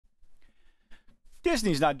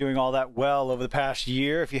Disney's not doing all that well over the past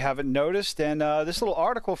year, if you haven't noticed. And this little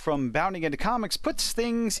article from Bounding Into Comics puts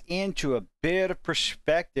things into a bit of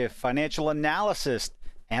perspective. Financial analyst?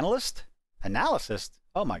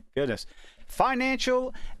 Oh my goodness.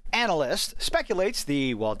 Financial analyst speculates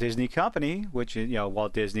the Walt Disney Company, which is,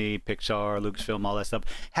 Walt Disney, Pixar, Lucasfilm, all that stuff,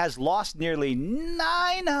 has lost nearly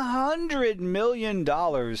 $900 million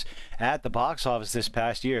at the box office this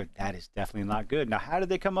past year. That is definitely not good. Now, how did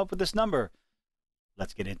they come up with this number?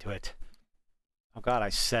 Let's get into it. Oh, God, I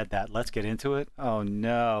said that. Let's get into it. Oh,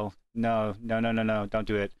 no. No. Don't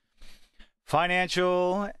do it.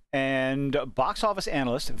 Financial and box office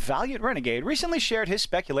analyst Valiant Renegade recently shared his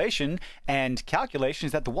speculation and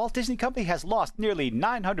calculations that the Walt Disney Company has lost nearly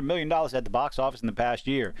 $900 million at the box office in the past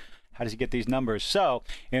year. How does he get these numbers? So,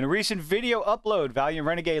 in a recent video upload, Valiant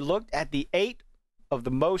Renegade looked at the 8 of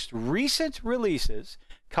the most recent releases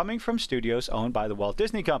coming from studios owned by the Walt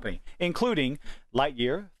Disney Company, including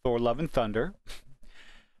Lightyear, Thor: Love and Thunder,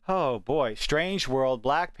 oh boy, Strange World,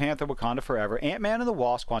 Black Panther: Wakanda Forever, Ant-Man and the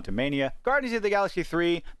Wasp: Quantumania, Guardians of the Galaxy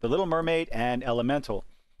 3, The Little Mermaid, and Elemental.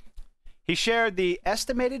 He shared the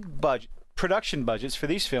estimated production budgets for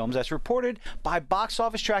these films as reported by box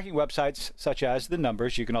office tracking websites such as The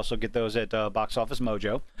Numbers. You can also get those at Box Office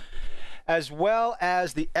Mojo, as well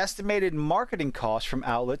as the estimated marketing costs from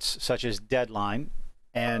outlets such as Deadline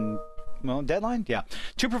and Deadline? Yeah.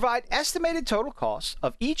 To provide estimated total costs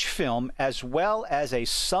of each film as well as a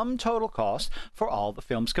sum total cost for all the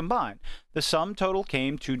films combined. The sum total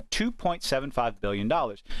came to $2.75 billion.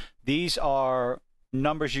 These are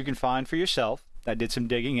numbers you can find for yourself. I did some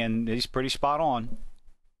digging and he's pretty spot on.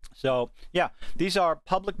 So, yeah, these are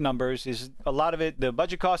public numbers. Is a lot of it, the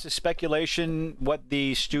budget cost is speculation, what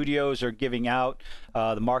the studios are giving out.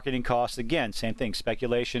 The marketing costs, again, same thing,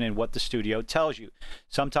 speculation and what the studio tells you.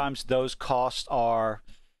 Sometimes those costs are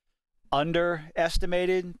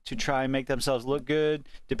underestimated to try and make themselves look good,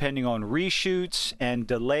 depending on reshoots and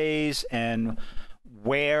delays and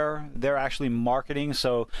where they're actually marketing.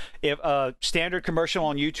 So if a standard commercial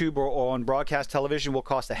on YouTube or on broadcast television will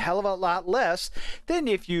cost a hell of a lot less than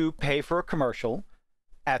if you pay for a commercial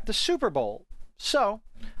at the Super Bowl. So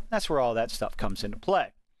that's where all that stuff comes into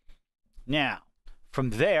play. Now, from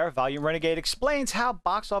there, Valiant Renegade explains how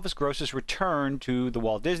box office grosses return to the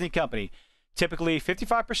Walt Disney Company. Typically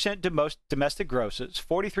 55% domestic grosses,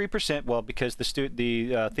 43%, well, because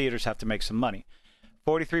the theaters have to make some money.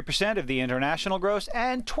 43% of the international gross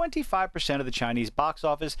and 25% of the Chinese box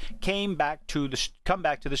office come back to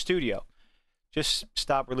the studio. Just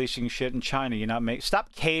stop releasing shit in China.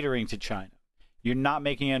 Stop catering to China. You're not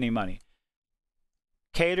making any money.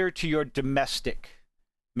 Cater to your domestic.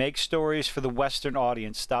 Make stories for the Western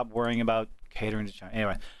audience. Stop worrying about catering to China.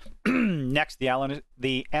 Anyway, next,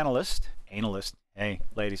 the analyst, hey,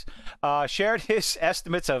 ladies, shared his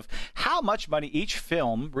estimates of how much money each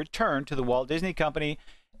film returned to the Walt Disney Company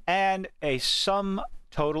and a sum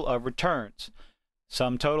total of returns.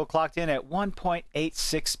 Sum total clocked in at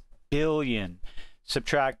 $1.86 billion.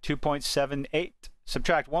 Subtract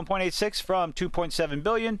 1.86 from 2.7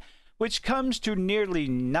 billion, which comes to nearly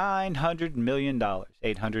 $900 million.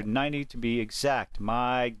 890 to be exact.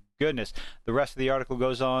 My goodness. The rest of the article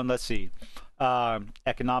goes on. Let's see.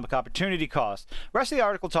 Economic opportunity cost. The rest of the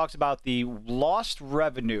article talks about the lost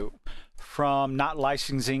revenue from not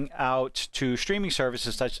licensing out to streaming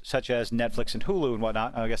services such as Netflix and Hulu and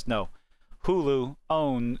whatnot. I guess no. Hulu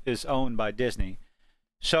is owned by Disney.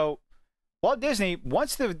 So Walt Disney,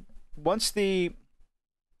 once the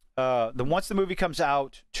movie comes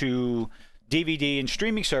out to DVD and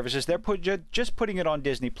streaming services, they're just putting it on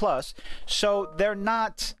Disney Plus, so they're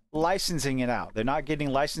not licensing it out. They're not getting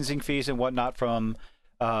licensing fees and whatnot from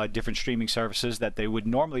different streaming services that they would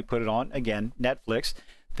normally put it on. Again, Netflix.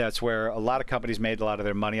 That's where a lot of companies made a lot of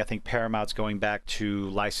their money. I think Paramount's going back to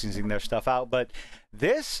licensing their stuff out. But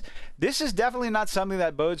this is definitely not something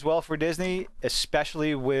that bodes well for Disney,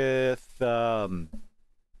 especially with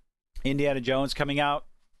Indiana Jones coming out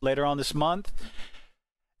later on this month,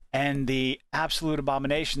 and the absolute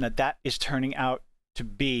abomination that is turning out to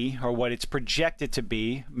be, or what it's projected to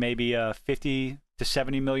be, maybe a $50 to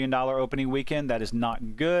 $70 million opening weekend. That is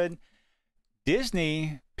not good.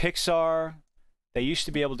 Disney, Pixar, they used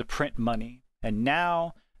to be able to print money, and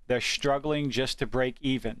now they're struggling just to break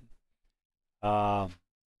even.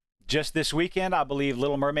 Just this weekend, I believe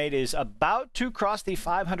Little Mermaid is about to cross the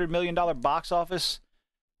 $500 million box office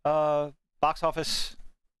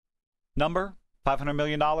number, $500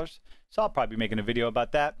 million. So I'll probably be making a video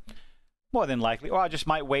about that, more than likely. Or I just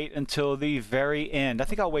might wait until the very end. I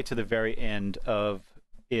think I'll wait to the very end of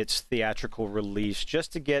its theatrical release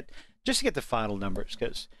just to get the final numbers,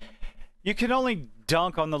 because You can only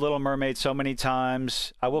dunk on The Little Mermaid so many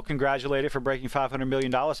times. I will congratulate it for breaking $500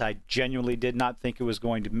 million. I genuinely did not think it was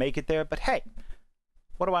going to make it there, but hey,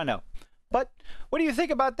 what do I know? But what do you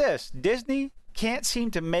think about this? Disney can't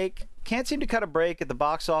seem to cut a break at the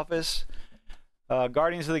box office.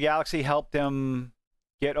 Guardians of the Galaxy helped them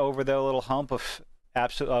get over their little hump of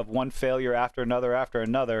one failure after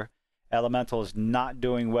another. Elemental is not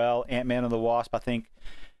doing well. Ant-Man and the Wasp, I think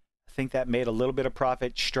that made a little bit of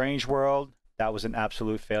profit. Strange World, that was an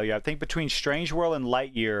absolute failure. I think between Strange World and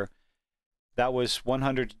Lightyear, that was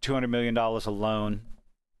 $100 to $200 million alone.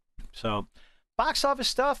 So, box office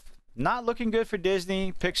stuff, not looking good for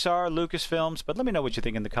Disney, Pixar, Lucasfilms, but let me know what you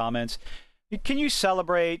think in the comments. Can you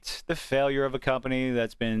celebrate the failure of a company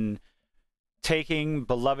that's been taking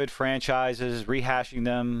beloved franchises, rehashing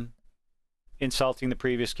them, insulting the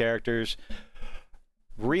previous characters,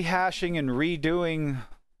 rehashing and redoing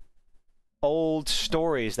old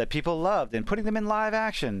stories that people loved and putting them in live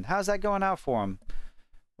action? How's that going out for them?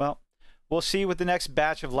 Well, we'll see with the next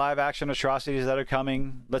batch of live action atrocities that are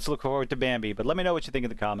coming. Let's look forward to Bambi. But let me know what you think in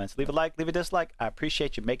the comments. Leave a like, leave a dislike. I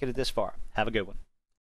appreciate you making it this far. Have a good one.